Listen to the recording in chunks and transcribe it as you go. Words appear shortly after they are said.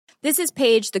This is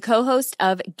Paige, the co-host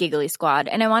of Giggly Squad,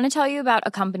 and I want to tell you about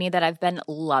a company that I've been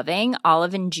loving,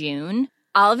 Olive & June.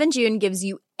 Olive & June gives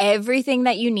you everything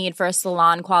that you need for a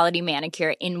salon-quality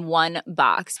manicure in one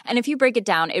box. And if you break it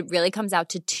down, it really comes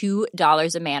out to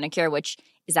 $2 a manicure, which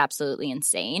is absolutely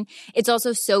insane. It's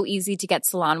also so easy to get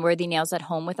salon-worthy nails at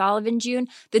home with Olive & June.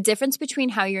 The difference between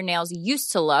how your nails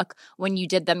used to look when you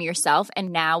did them yourself and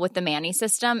now with the Mani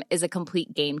system is a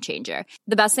complete game changer.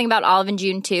 The best thing about Olive &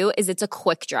 June, too, is it's a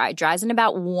quick dry. Dries in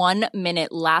about 1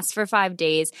 minute, lasts for 5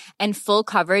 days, and full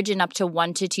coverage in up to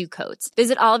 1 to 2 coats.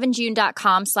 Visit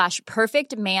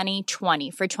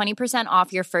oliveandjune.com/perfectmani20 for 20%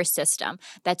 off your first system.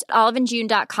 That's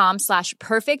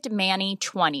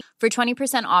oliveandjune.com/perfectmani20 for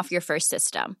 20% off your first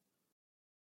system.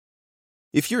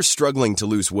 If you're struggling to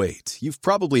lose weight, you've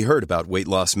probably heard about weight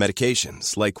loss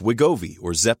medications like Wegovy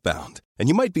or Zepbound, and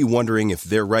you might be wondering if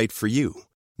they're right for you.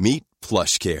 Meet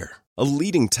PlushCare, a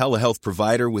leading telehealth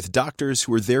provider with doctors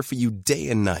who are there for you day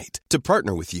and night to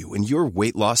partner with you in your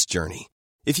weight loss journey.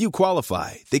 If you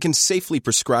qualify, they can safely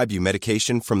prescribe you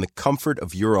medication from the comfort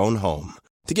of your own home.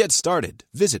 To get started,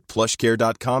 visit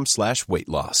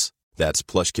plushcare.com/weight-loss. That's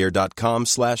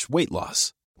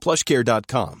plushcare.com/weight-loss.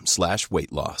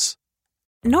 plushcare.com/weight-loss.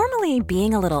 Normally,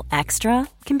 being a little extra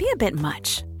can be a bit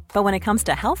much, but when it comes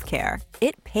to healthcare,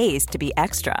 it pays to be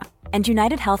extra. And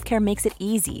United Healthcare makes it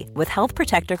easy with Health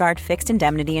Protector Guard fixed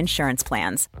indemnity insurance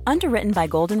plans. Underwritten by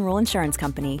Golden Rule Insurance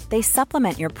Company, they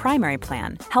supplement your primary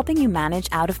plan, helping you manage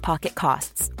out-of-pocket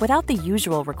costs without the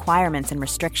usual requirements and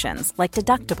restrictions like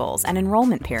deductibles and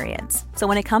enrollment periods. So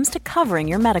when it comes to covering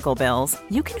your medical bills,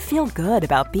 you can feel good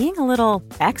about being a little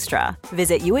extra.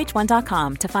 Visit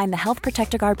uh1.com to find the Health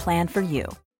Protector Guard plan for you.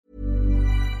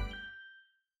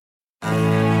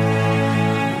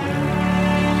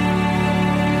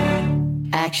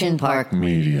 Action Park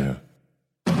Media.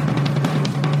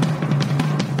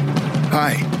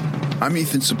 Hi, I'm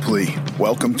Ethan Suplee.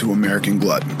 Welcome to American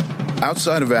Glutton.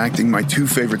 Outside of acting, my two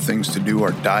favorite things to do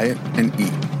are diet and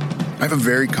eat. I have a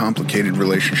very complicated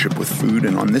relationship with food,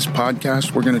 and on this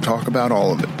podcast, we're going to talk about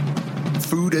all of it.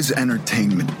 Food as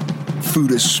entertainment,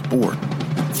 food as sport,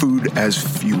 food as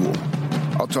fuel.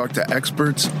 I'll talk to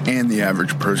experts and the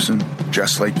average person,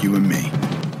 just like you and me.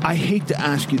 I hate to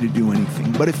ask you to do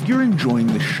anything, but if you're enjoying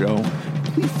the show,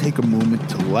 please take a moment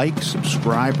to like,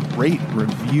 subscribe, rate,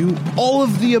 review, all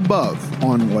of the above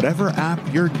on whatever app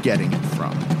you're getting it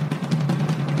from.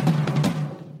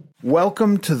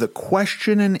 Welcome to the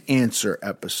question and answer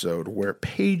episode where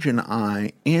Paige and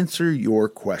I answer your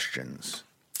questions.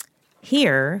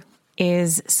 Here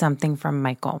is something from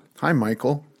Michael. Hi,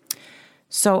 Michael.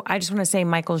 So I just want to say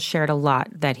Michael shared a lot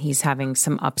that he's having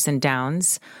some ups and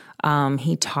downs.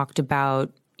 He talked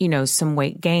about, some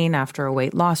weight gain after a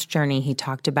weight loss journey. He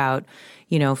talked about,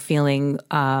 feeling,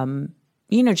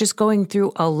 just going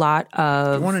through a lot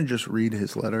of... Do you want to just read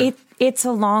his letter? It's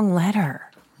a long letter.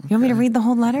 Okay. You want me to read the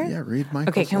whole letter? Yeah, read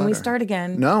Michael's Okay, can letter. we start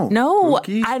again? No.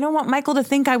 Rookie. I don't want Michael to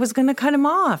think I was going to cut him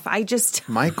off.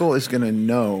 Michael is going to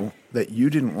know that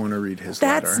you didn't want to read his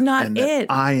letter. That's not and it.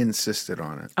 That I insisted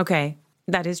on it. Okay,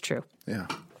 that is true. Yeah.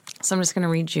 So I'm just going to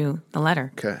read you the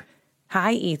letter. Okay.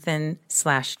 Hi,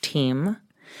 Ethan/team.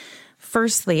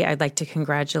 Firstly, I'd like to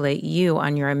congratulate you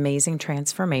on your amazing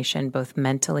transformation, both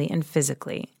mentally and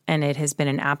physically. And it has been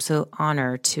an absolute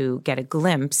honor to get a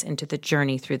glimpse into the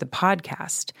journey through the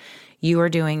podcast. You are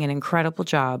doing an incredible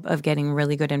job of getting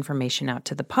really good information out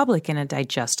to the public in a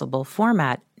digestible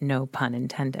format, no pun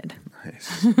intended.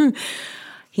 Nice.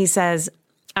 He says,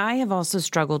 I have also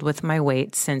struggled with my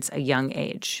weight since a young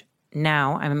age.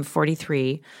 Now I'm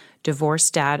 43,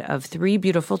 divorced dad of 3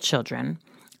 beautiful children.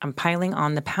 I'm piling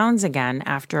on the pounds again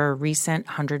after a recent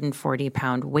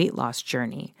 140-pound weight loss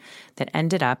journey that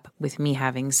ended up with me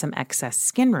having some excess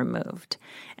skin removed,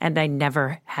 and I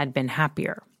never had been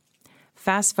happier.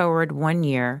 Fast forward 1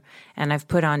 year, and I've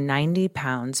put on 90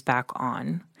 pounds back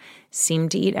on, seem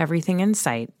to eat everything in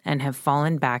sight, and have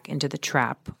fallen back into the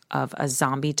trap of a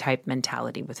zombie-type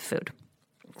mentality with food.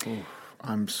 Oof,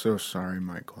 I'm so sorry,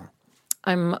 Michael.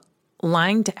 I'm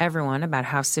lying to everyone about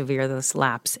how severe this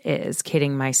lapse is,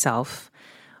 kidding myself,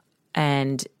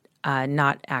 and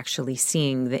not actually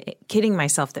kidding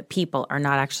myself that people are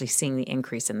not actually seeing the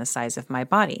increase in the size of my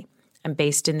body. I'm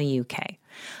based in the UK.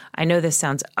 I know this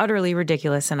sounds utterly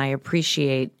ridiculous, and I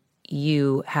appreciate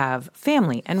you have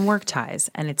family and work ties,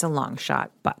 and it's a long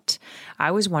shot, but I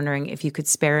was wondering if you could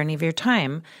spare any of your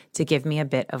time to give me a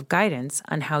bit of guidance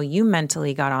on how you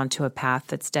mentally got onto a path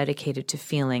that's dedicated to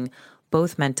feeling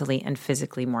both mentally and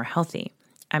physically more healthy.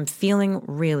 I'm feeling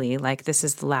really like this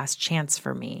is the last chance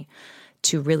for me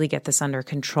to really get this under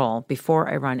control before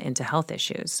I run into health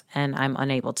issues and I'm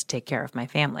unable to take care of my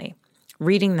family.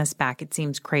 Reading this back, it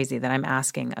seems crazy that I'm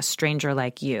asking a stranger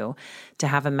like you to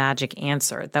have a magic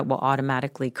answer that will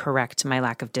automatically correct my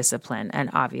lack of discipline and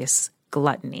obvious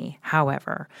gluttony.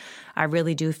 However, I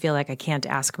really do feel like I can't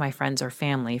ask my friends or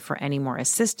family for any more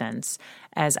assistance,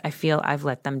 as I feel I've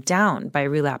let them down by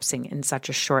relapsing in such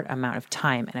a short amount of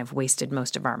time, and I've wasted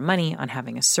most of our money on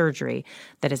having a surgery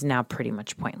that is now pretty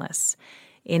much pointless.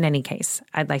 In any case,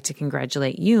 I'd like to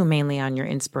congratulate you mainly on your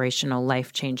inspirational,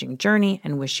 life-changing journey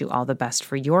and wish you all the best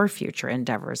for your future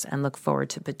endeavors, and look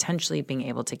forward to potentially being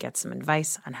able to get some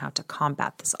advice on how to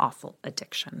combat this awful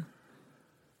addiction.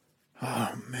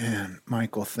 Oh, man.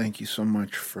 Michael, thank you so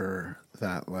much for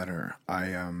that letter.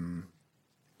 I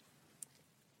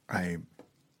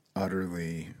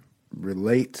utterly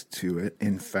relate to it.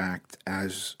 In fact,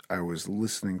 as I was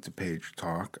listening to Paige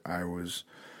talk, I was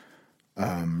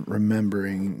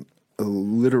remembering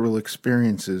literal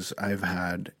experiences I've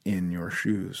had in your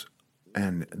shoes,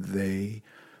 and they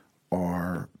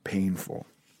are painful.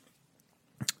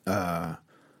 I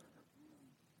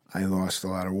lost a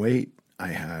lot of weight. I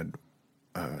had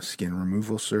skin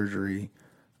removal surgery.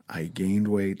 I gained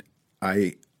weight.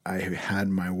 I had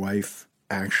my wife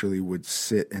actually would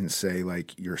sit and say,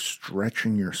 like, you're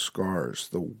stretching your scars.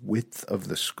 The width of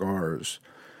the scars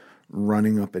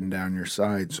running up and down your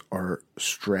sides are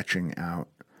stretching out.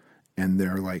 And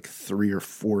they're like 3 or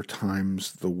 4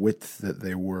 times the width that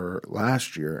they were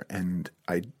last year. And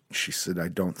she said, I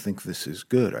don't think this is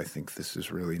good. I think this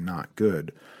is really not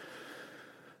good.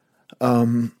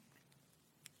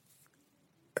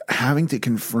 Having to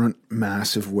confront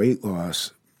massive weight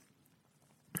loss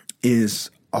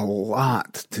is a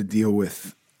lot to deal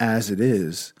with as it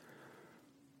is.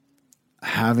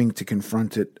 Having to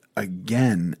confront it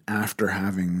again after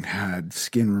having had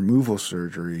skin removal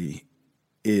surgery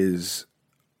is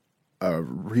a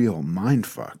real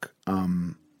mindfuck.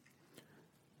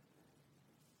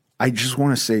 I just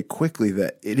want to say quickly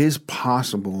that it is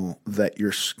possible that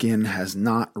your skin has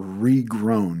not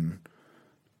regrown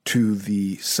to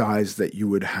the size that you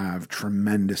would have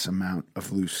tremendous amount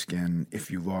of loose skin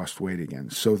if you lost weight again.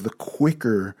 So the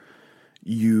quicker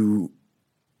you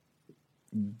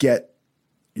get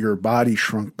your body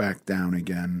shrunk back down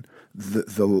again,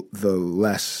 the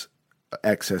less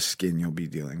excess skin you'll be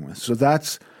dealing with. So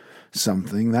that's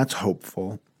something that's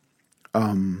hopeful.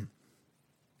 I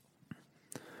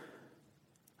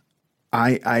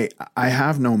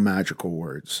have no magical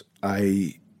words.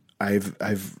 I've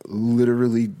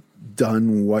literally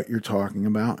done what you're talking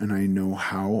about, and I know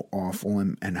how awful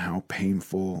and how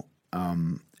painful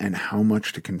and how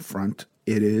much to confront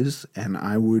it is. And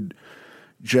I would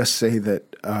just say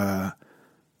that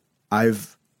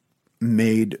I've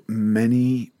made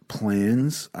many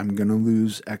plans. I'm going to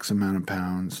lose X amount of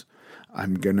pounds.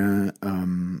 I'm going to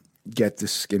get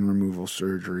this skin removal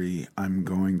surgery. I'm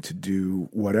going to do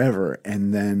whatever.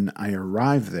 And then I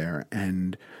arrive there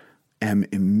and am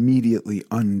immediately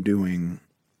undoing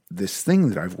this thing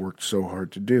that I've worked so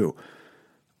hard to do.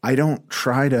 I don't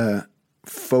try to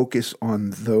focus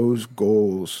on those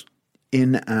goals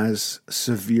in as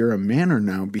severe a manner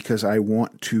now because I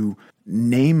want to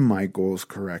name my goals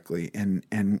correctly.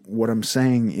 And what I'm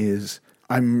saying is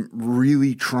I'm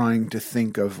really trying to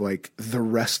think of like the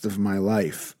rest of my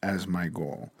life as my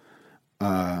goal.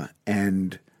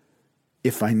 And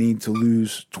if I need to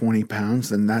lose 20 pounds,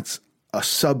 then that's a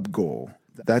sub goal.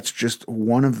 That's just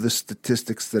one of the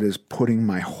statistics that is putting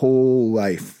my whole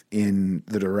life in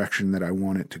the direction that I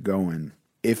want it to go in.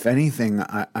 If anything,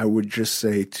 I would just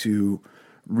say to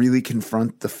really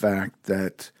confront the fact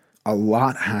that a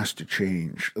lot has to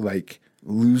change. Like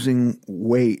losing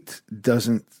weight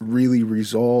doesn't really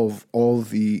resolve all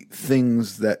the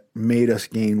things that made us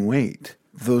gain weight.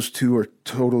 Those two are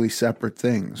totally separate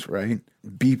things, right?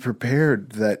 Be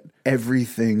prepared that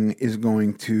everything is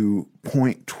going to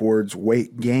point towards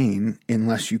weight gain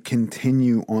unless you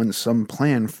continue on some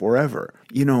plan forever.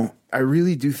 You know, I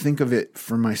really do think of it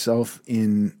for myself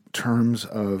in terms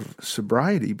of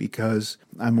sobriety because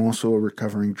I'm also a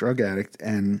recovering drug addict,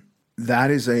 and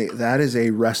that is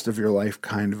a rest of your life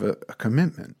kind of a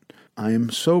commitment. I am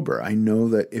sober. I know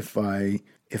that if I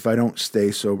don't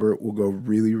stay sober, it will go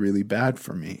really, really bad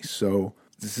for me. So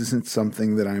this isn't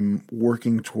something that I'm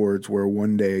working towards where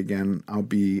one day again I'll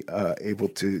be able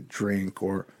to drink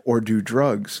or do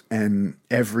drugs. And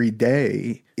every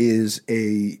day is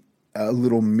a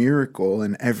little miracle,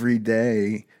 and every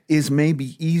day is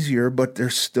maybe easier, but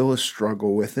there's still a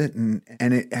struggle with it. And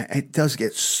it does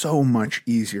get so much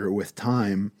easier with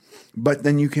time. But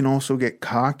then you can also get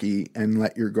cocky and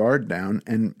let your guard down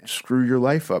and screw your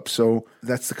life up. So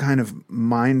that's the kind of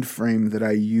mind frame that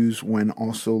I use when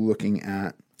also looking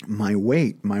at my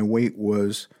weight. My weight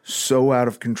was so out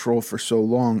of control for so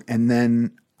long. And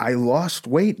then I lost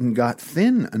weight and got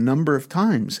thin a number of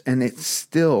times. And I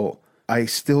still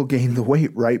gained the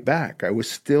weight right back. I was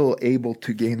still able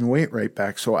to gain the weight right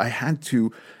back. So I had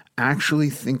to actually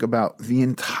think about the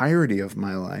entirety of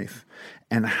my life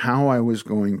and how I was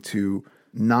going to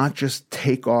not just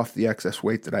take off the excess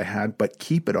weight that I had, but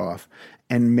keep it off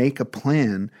and make a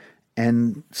plan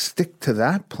and stick to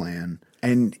that plan.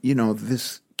 And,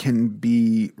 this can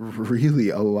be really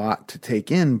a lot to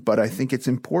take in, but I think it's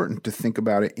important to think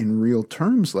about it in real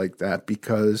terms like that,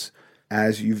 because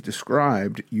as you've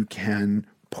described, you can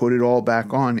put it all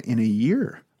back on in a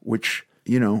year, which,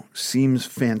 seems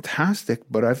fantastic,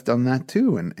 but I've done that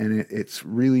too. And it's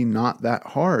really not that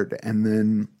hard. And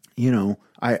then,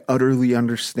 I utterly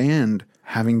understand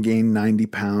having gained 90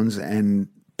 pounds and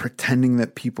pretending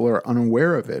that people are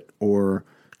unaware of it, or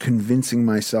convincing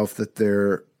myself that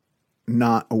they're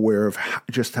not aware of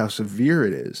just how severe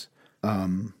it is.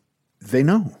 They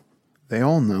know. They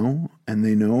all know, and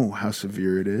they know how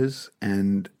severe it is.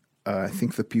 And I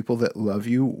think the people that love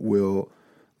you will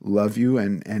love you.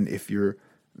 And if you're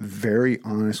very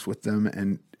honest with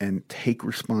them and take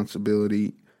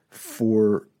responsibility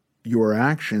for your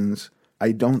actions,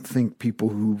 I don't think people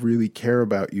who really care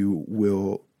about you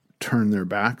will turn their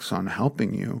backs on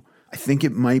helping you. I think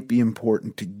it might be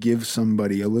important to give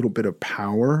somebody a little bit of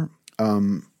power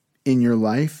in your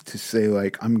life to say,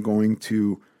 like, I'm going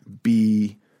to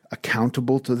be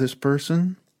accountable to this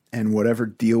person, and whatever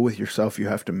deal with yourself you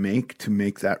have to make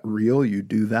that real, you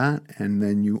do that, and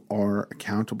then you are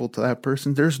accountable to that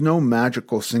person. There's no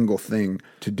magical single thing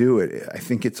to do it. I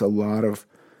think it's a lot of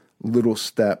little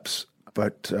steps,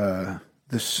 but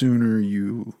the sooner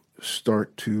you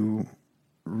start to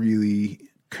really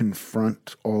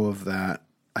confront all of that,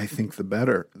 I think the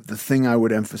better. The thing I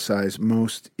would emphasize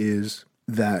most is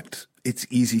that it's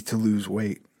easy to lose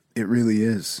weight. It really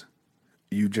is.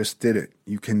 You just did it.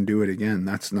 You can do it again.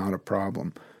 That's not a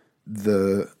problem.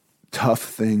 The tough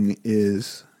thing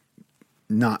is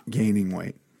not gaining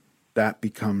weight. That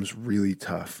becomes really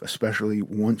tough, especially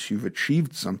once you've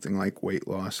achieved something like weight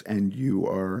loss and you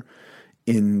are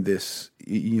in this,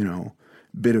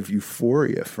 bit of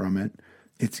euphoria from it.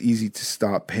 It's easy to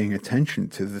stop paying attention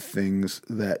to the things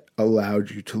that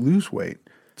allowed you to lose weight.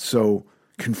 So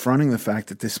confronting the fact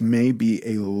that this may be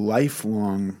a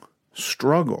lifelong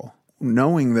struggle,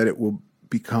 knowing that it will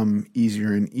become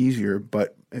easier and easier,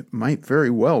 but it might very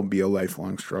well be a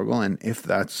lifelong struggle. And if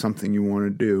that's something you want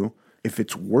to do, if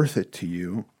it's worth it to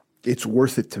you, it's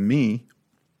worth it to me.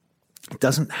 It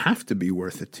doesn't have to be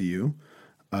worth it to you,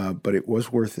 but it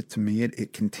was worth it to me.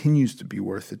 It continues to be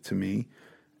worth it to me.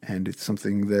 And it's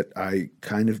something that I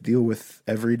kind of deal with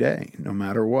every day, no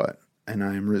matter what. And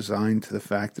I am resigned to the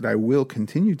fact that I will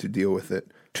continue to deal with it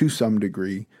to some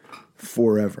degree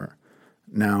forever.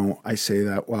 Now, I say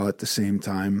that while at the same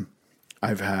time,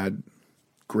 I've had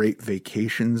great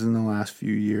vacations in the last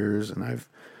few years, and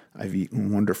I've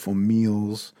eaten wonderful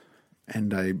meals,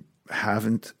 and I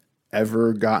haven't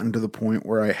ever gotten to the point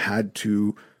where I had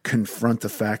to confront the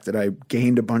fact that I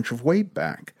gained a bunch of weight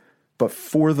back. But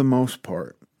for the most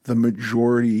part, the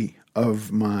majority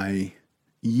of my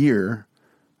year,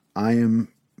 I am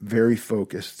very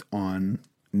focused on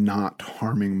not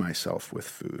harming myself with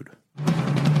food.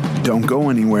 Don't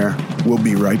go anywhere. We'll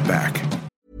be right back.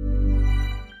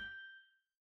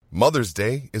 Mother's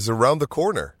Day is around the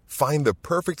corner. Find the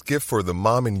perfect gift for the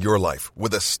mom in your life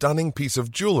with a stunning piece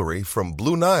of jewelry from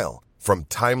Blue Nile. From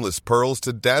timeless pearls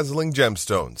to dazzling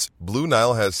gemstones, Blue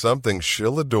Nile has something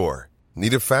she'll adore.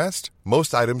 Need it fast?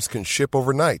 Most items can ship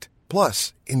overnight.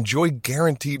 Plus, enjoy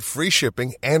guaranteed free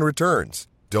shipping and returns.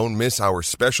 Don't miss our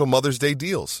special Mother's Day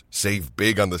deals. Save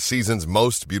big on the season's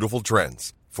most beautiful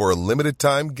trends. For a limited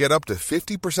time, get up to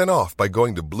 50% off by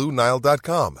going to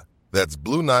BlueNile.com. That's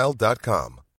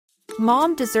BlueNile.com.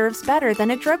 Mom deserves better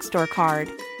than a drugstore card.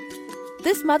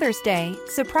 This Mother's Day,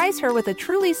 surprise her with a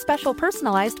truly special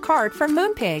personalized card from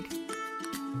Moonpig.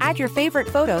 Add your favorite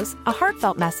photos, a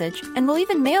heartfelt message, and we'll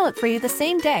even mail it for you the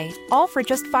same day, all for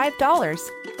just $5.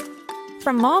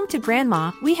 From mom to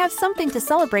grandma, we have something to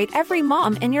celebrate every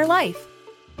mom in your life.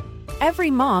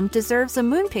 Every mom deserves a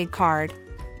Moonpig card.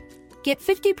 Get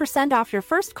 50% off your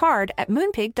first card at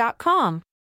Moonpig.com.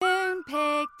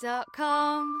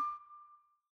 Moonpig.com.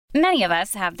 Many of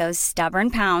us have those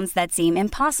stubborn pounds that seem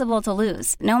impossible to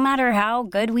lose, no matter how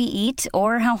good we eat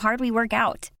or how hard we work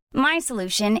out. My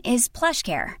solution is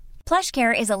PlushCare.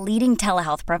 PlushCare is a leading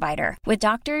telehealth provider with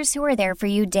doctors who are there for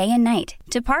you day and night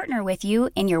to partner with you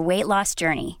in your weight loss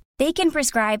journey. They can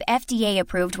prescribe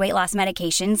FDA-approved weight loss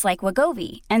medications like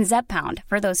Wegovy and Zepbound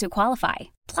for those who qualify.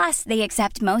 Plus, they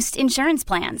accept most insurance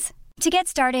plans. To get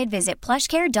started, visit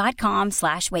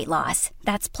plushcare.com/weightloss.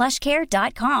 That's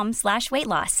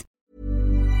plushcare.com/weightloss.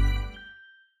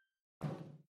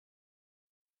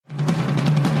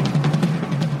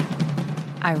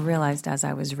 I realized as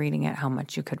I was reading it how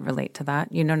much you could relate to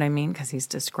that. You know what I mean? Because he's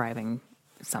describing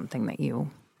something that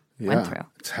you went through.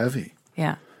 It's heavy.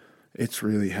 Yeah. It's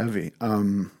really heavy.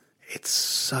 It's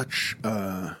such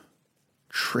a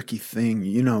tricky thing.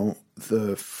 You know,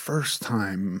 the first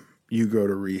time you go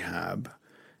to rehab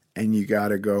and you got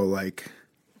to go like,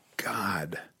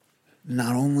 God,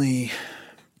 not only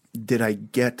did I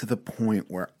get to the point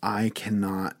where I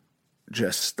cannot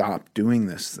just stop doing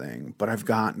this thing, but I've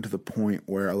gotten to the point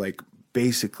where like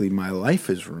basically my life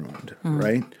is ruined,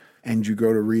 right? And you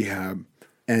go to rehab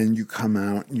and you come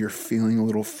out and you're feeling a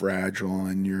little fragile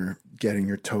and you're getting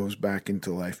your toes back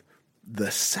into life.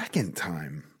 The second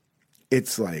time,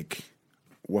 it's like,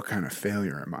 what kind of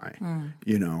failure am I?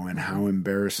 You know, and how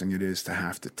embarrassing it is to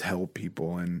have to tell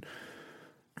people and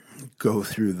go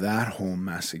through that whole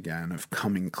mess again of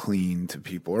coming clean to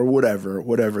people or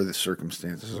whatever the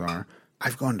circumstances are.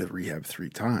 I've gone to rehab 3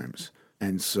 times.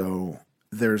 And so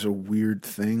there's a weird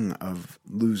thing of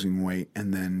losing weight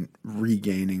and then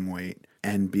regaining weight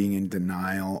and being in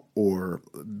denial or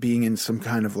being in some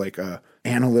kind of like a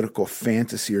analytical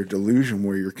fantasy or delusion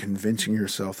where you're convincing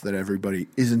yourself that everybody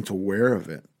isn't aware of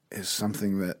it is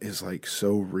something that is like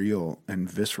so real and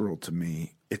visceral to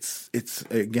me. It's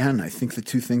again, I think the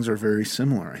two things are very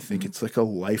similar. I think it's like a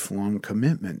lifelong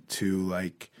commitment to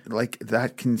like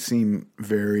that can seem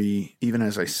very, even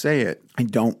as I say it, I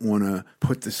don't want to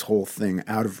put this whole thing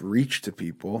out of reach to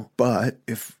people. But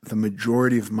if the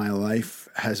majority of my life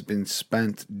has been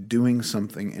spent doing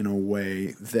something in a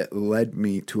way that led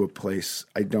me to a place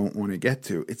I don't want to get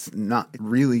to, it's not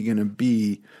really going to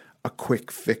be a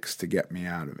quick fix to get me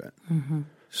out of it.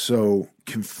 So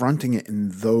confronting it in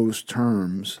those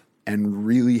terms and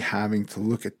really having to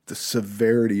look at the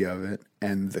severity of it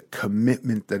and the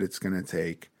commitment that it's going to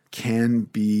take can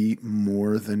be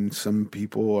more than some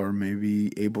people are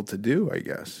maybe able to do, I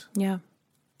guess. Yeah.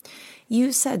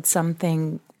 You said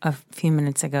something a few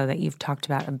minutes ago that you've talked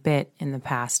about a bit in the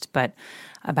past, but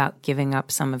about giving up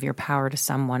some of your power to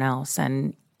someone else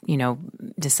and, you know,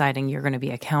 deciding you're going to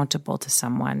be accountable to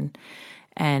someone.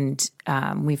 And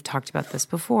we've talked about this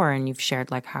before, and you've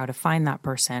shared like how to find that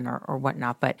person or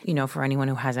whatnot. But, you know, for anyone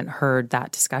who hasn't heard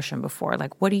that discussion before,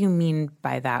 like, what do you mean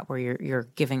by that, where you're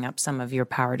giving up some of your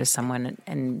power to someone?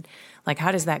 And like,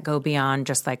 how does that go beyond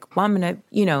just like, well, I'm going to,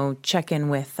 you know, check in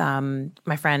with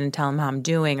my friend and tell him how I'm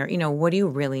doing? Or, you know, what do you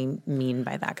really mean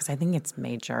by that? Because I think it's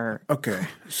major. Okay.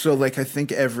 So like, I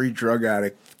think every drug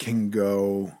addict can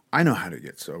go, I know how to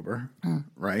get sober,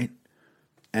 right?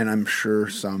 And I'm sure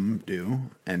some do,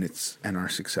 and are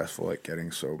successful at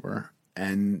getting sober.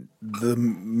 And the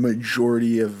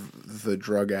majority of the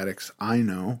drug addicts I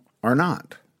know are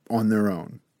not on their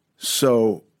own.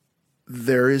 So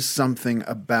there is something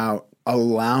about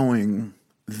allowing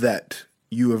that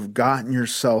you have gotten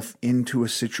yourself into a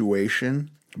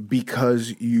situation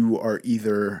because you are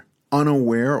either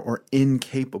unaware or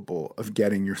incapable of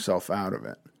getting yourself out of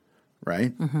it,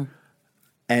 right? Mm-hmm.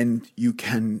 And you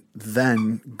can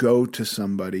then go to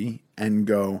somebody and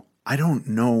go, I don't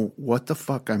know what the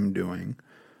fuck I'm doing.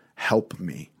 Help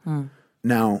me.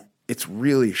 Now, it's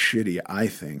really shitty, I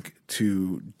think,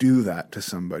 to do that to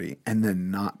somebody and then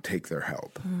not take their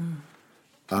help.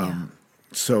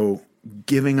 So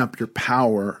giving up your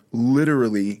power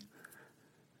literally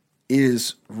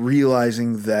is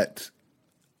realizing that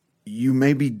you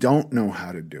maybe don't know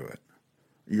how to do it.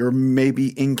 You're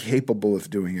maybe incapable of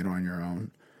doing it on your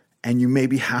own. And you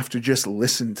maybe have to just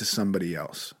listen to somebody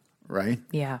else, right?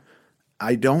 Yeah.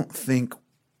 I don't think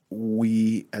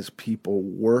we as people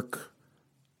work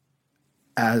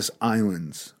as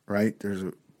islands, right? There's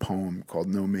a poem called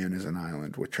No Man is an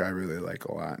Island, which I really like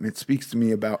a lot. And it speaks to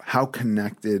me about how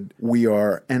connected we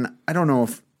are. And I don't know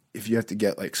if you have to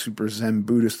get like super Zen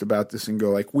Buddhist about this and go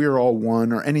like, we're all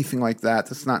one or anything like that.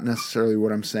 That's not necessarily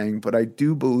what I'm saying. But I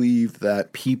do believe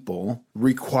that people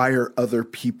require other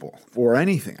people for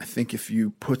anything. I think if you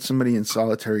put somebody in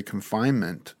solitary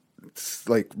confinement, it's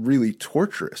like really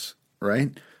torturous,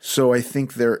 right? So I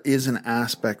think there is an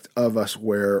aspect of us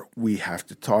where we have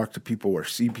to talk to people or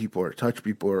see people or touch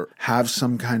people or have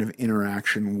some kind of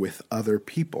interaction with other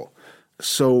people.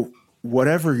 So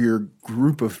whatever your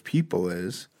group of people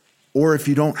is, or if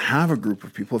you don't have a group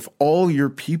of people, if all your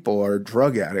people are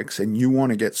drug addicts and you want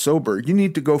to get sober, you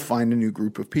need to go find a new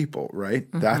group of people, right?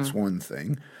 Mm-hmm. That's one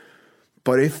thing.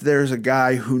 But if there's a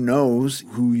guy who knows,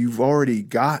 who you've already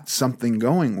got something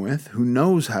going with, who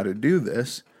knows how to do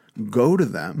this, go to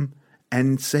them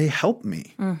and say, help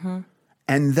me.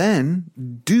 And then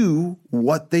do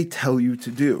what they tell you to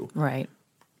do. Right.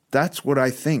 That's what I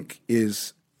think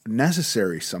is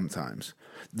necessary sometimes.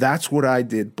 That's what I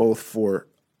did both for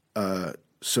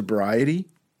sobriety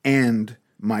and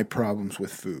my problems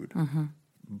with food.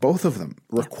 Both of them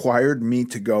required me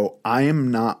to go, I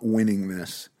am not winning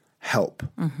this. Help.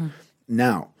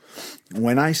 Now,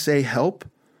 when I say help,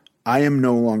 I am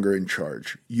no longer in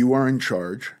charge. You are in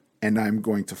charge, and I'm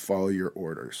going to follow your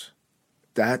orders.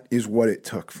 That is what it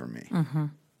took for me.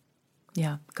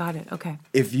 Yeah, got it. Okay.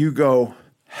 If you go,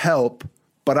 help,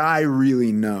 but I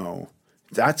really know,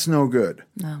 that's no good.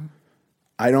 No.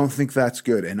 I don't think that's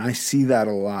good. And I see that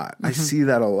a lot. I see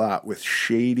that a lot with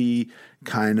shady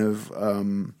kind of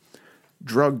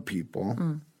drug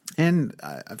people. And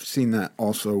I've seen that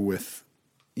also with,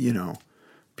 you know,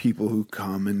 people who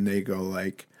come and they go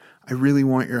like, I really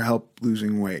want your help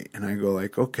losing weight. And I go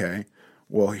like, okay,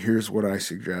 well, here's what I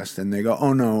suggest. And they go,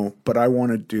 oh no, but I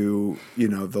want to do, you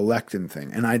know, the lectin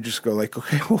thing. And I just go like,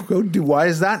 okay, well, go do, why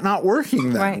is that not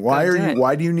working then? Right,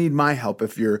 why do you need my help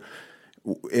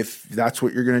if that's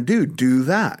what you're going to do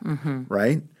that,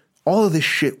 right? All of this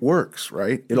shit works,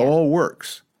 right? It all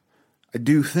works. I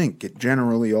do think it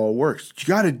generally all works. You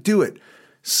got to do it.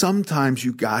 Sometimes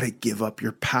you got to give up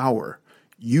your power.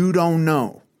 You don't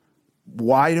know.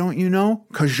 Why don't you know?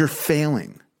 Because you're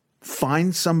failing.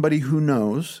 Find somebody who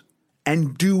knows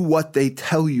and do what they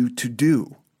tell you to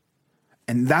do.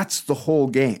 And that's the whole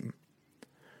game.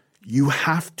 You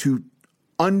have to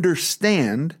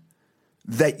understand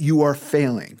that you are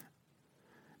failing.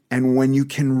 And when you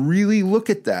can really look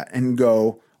at that and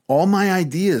go, all my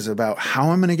ideas about how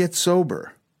I'm going to get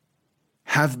sober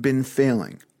have been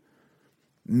failing.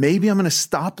 Maybe I'm going to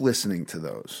stop listening to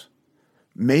those.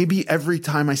 Maybe every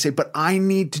time I say, but I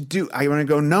need to do, I want to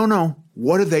go, no,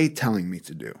 what are they telling me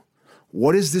to do?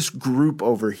 What is this group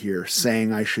over here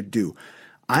saying I should do?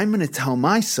 I'm going to tell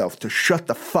myself to shut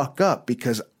the fuck up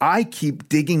because I keep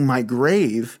digging my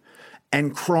grave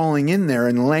and crawling in there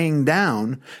and laying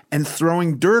down and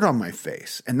throwing dirt on my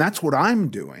face. And that's what I'm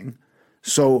doing.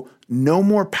 So no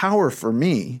more power for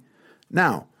me.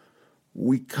 Now,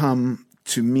 we come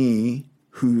to me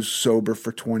who's sober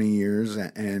for 20 years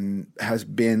and has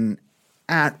been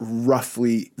at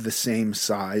roughly the same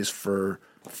size for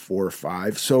 4 or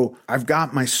 5. So I've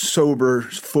got my sober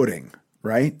footing,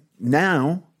 right?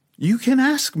 Now you can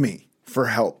ask me for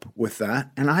help with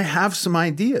that. And I have some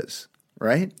ideas,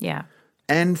 right? Yeah.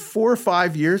 And 4 or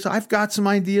 5 years, I've got some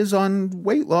ideas on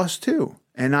weight loss too.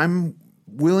 And I'm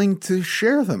willing to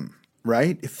share them,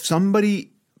 right? If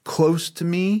somebody close to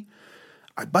me,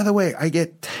 by the way, I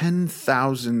get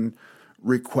 10,000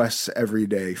 requests every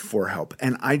day for help.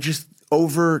 And I just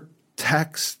over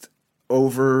text,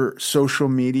 over social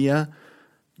media,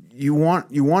 you want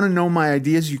to know my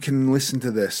ideas, you can listen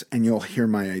to this and you'll hear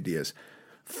my ideas.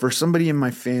 For somebody in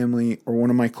my family or one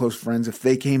of my close friends, if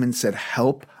they came and said,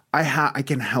 help, I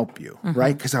can help you,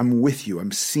 right? Because I'm with you.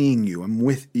 I'm seeing you. I'm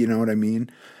with, you know what I mean?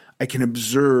 I can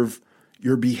observe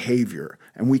your behavior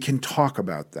and we can talk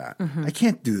about that. I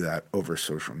can't do that over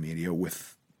social media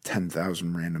with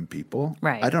 10,000 random people.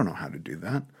 Right. I don't know how to do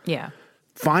that. Yeah.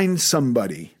 Find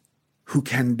somebody who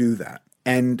can do that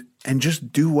and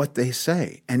just do what they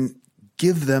say and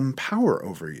give them power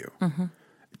over you.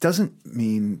 It doesn't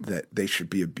mean that they should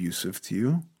be abusive to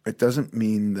you. It doesn't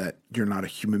mean that you're not a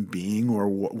human being or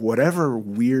whatever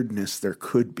weirdness there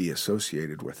could be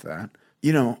associated with that.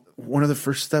 You know, one of the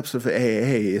first steps of AA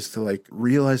is to like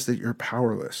realize that you're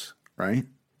powerless, right?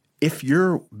 If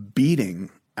you're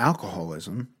beating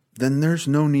alcoholism, then there's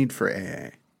no need for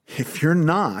AA. If you're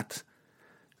not,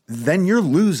 then you're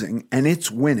losing and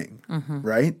it's winning,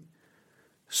 right?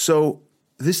 So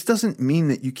this doesn't mean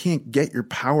that you can't get your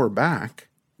power back,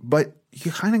 but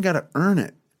you kind of got to earn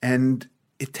it. And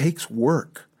it takes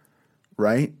work,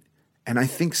 right? And I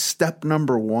think step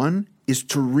number 1 is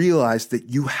to realize that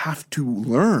you have to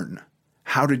learn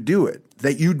how to do it,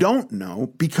 that you don't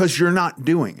know because you're not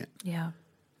doing it. Yeah.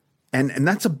 And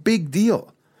that's a big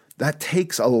deal. That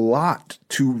takes a lot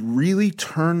to really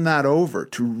turn that over,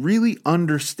 to really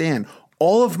understand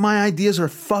all of my ideas are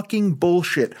fucking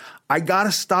bullshit. I got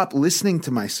to stop listening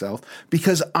to myself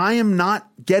because I am not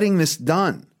getting this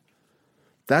done.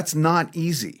 That's not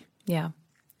easy. Yeah.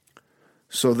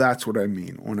 So that's what I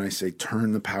mean when I say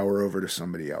turn the power over to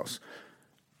somebody else.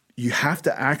 You have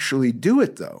to actually do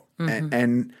it though.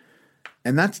 And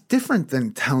that's different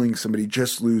than telling somebody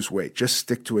just lose weight, just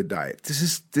stick to a diet. This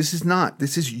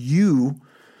is you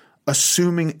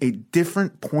assuming a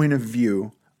different point of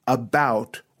view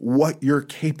about what you're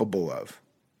capable of,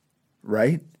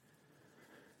 right?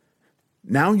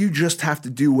 Now you just have to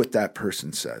do what that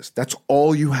person says. That's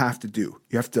all you have to do.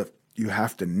 You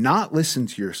have to not listen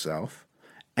to yourself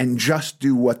and just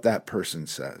do what that person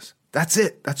says. That's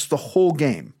it. That's the whole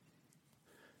game.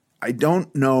 I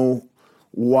don't know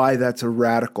why that's a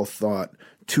radical thought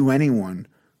to anyone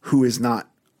who is not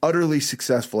utterly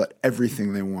successful at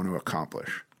everything they want to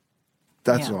accomplish.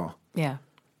 That's all. Yeah.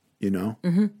 You know?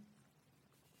 Mm-hmm.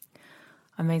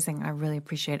 Amazing. I really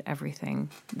appreciate everything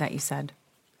that you said.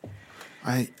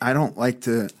 I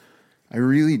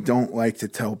really don't like to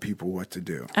tell people what to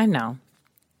do. I know.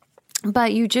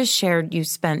 But you just shared, you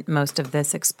spent most of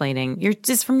this explaining, you're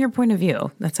just from your point of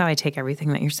view. That's how I take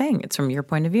everything that you're saying. It's from your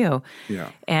point of view.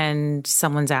 Yeah. And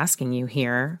someone's asking you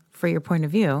here for your point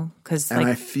of view. And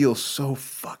I feel so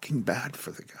fucking bad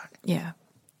for the guy. Yeah,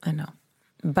 I know.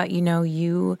 But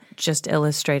you just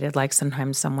illustrated like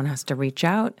sometimes someone has to reach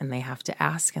out and they have to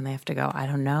ask and they have to go, I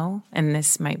don't know. And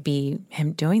this might be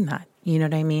him doing that. You know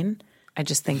what I mean? I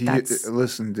just think that's...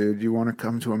 Listen, dude, you want to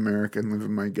come to America and live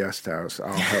in my guest house,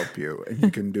 I'll help you, and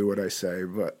you can do what I say.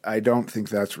 But I don't think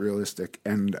that's realistic.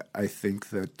 And I think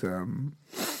that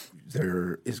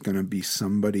there is going to be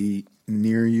somebody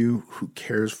near you who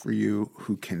cares for you,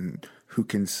 who can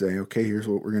say, okay, here's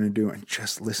what we're going to do, and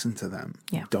just listen to them.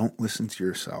 Yeah. Don't listen to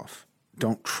yourself.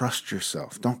 Don't trust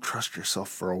yourself. Don't trust yourself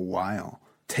for a while.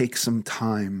 Take some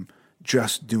time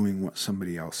just doing what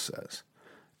somebody else says.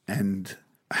 And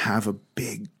have a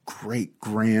big, great,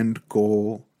 grand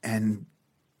goal and,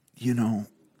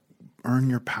 earn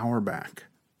your power back.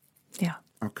 Yeah.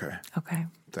 Okay.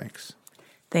 Thanks.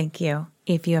 Thank you.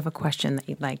 If you have a question that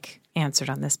you'd like answered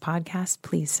on this podcast,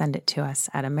 please send it to us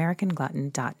at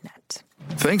americanglutton.net.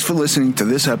 Thanks for listening to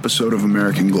this episode of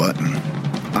American Glutton.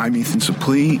 I'm Ethan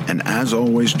Suplee, and as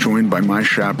always, joined by my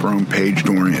chaperone, Paige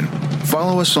Dorian.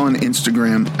 Follow us on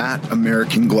Instagram at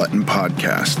American Glutton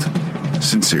Podcast.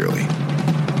 Sincerely.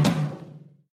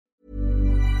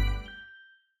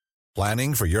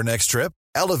 Planning for your next trip?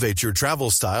 Elevate your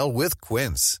travel style with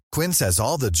Quince. Quince has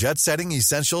all the jet-setting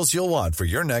essentials you'll want for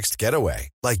your next getaway,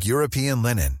 like European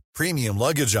linen, premium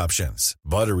luggage options,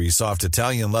 buttery soft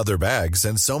Italian leather bags,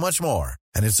 and so much more.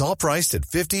 And it's all priced at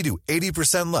 50 to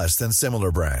 80% less than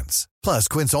similar brands. Plus,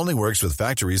 Quince only works with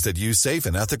factories that use safe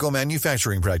and ethical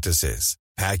manufacturing practices.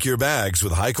 Pack your bags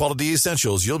with high-quality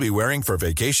essentials you'll be wearing for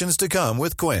vacations to come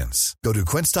with Quince. Go to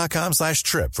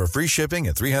quince.com/trip for free shipping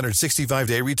and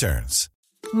 365-day returns.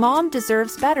 Mom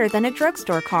deserves better than a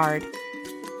drugstore card.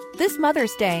 This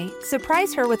Mother's Day,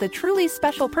 surprise her with a truly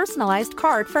special personalized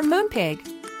card from Moonpig.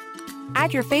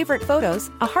 Add your favorite photos,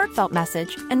 a heartfelt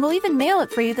message, and we'll even mail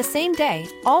it for you the same day,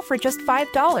 all for just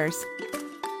 $5.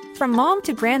 From mom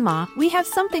to grandma, we have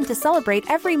something to celebrate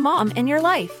every mom in your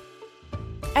life.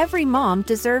 Every mom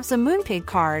deserves a Moonpig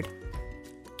card.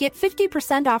 Get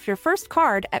 50% off your first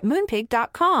card at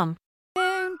Moonpig.com.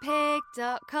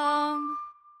 Moonpig.com.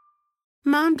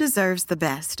 Mom deserves the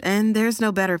best, and there's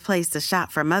no better place to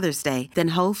shop for Mother's Day than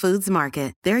Whole Foods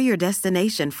Market. They're your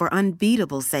destination for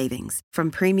unbeatable savings, from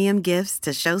premium gifts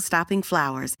to show-stopping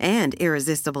flowers and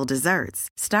irresistible desserts.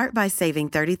 Start by saving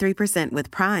 33% with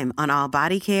Prime on all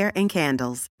body care and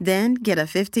candles. Then get a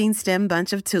 15-stem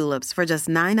bunch of tulips for just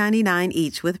 $9.99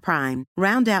 each with Prime.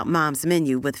 Round out Mom's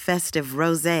menu with festive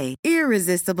rosé,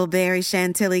 irresistible berry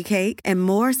chantilly cake, and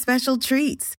more special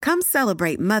treats. Come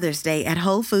celebrate Mother's Day at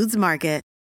Whole Foods Market.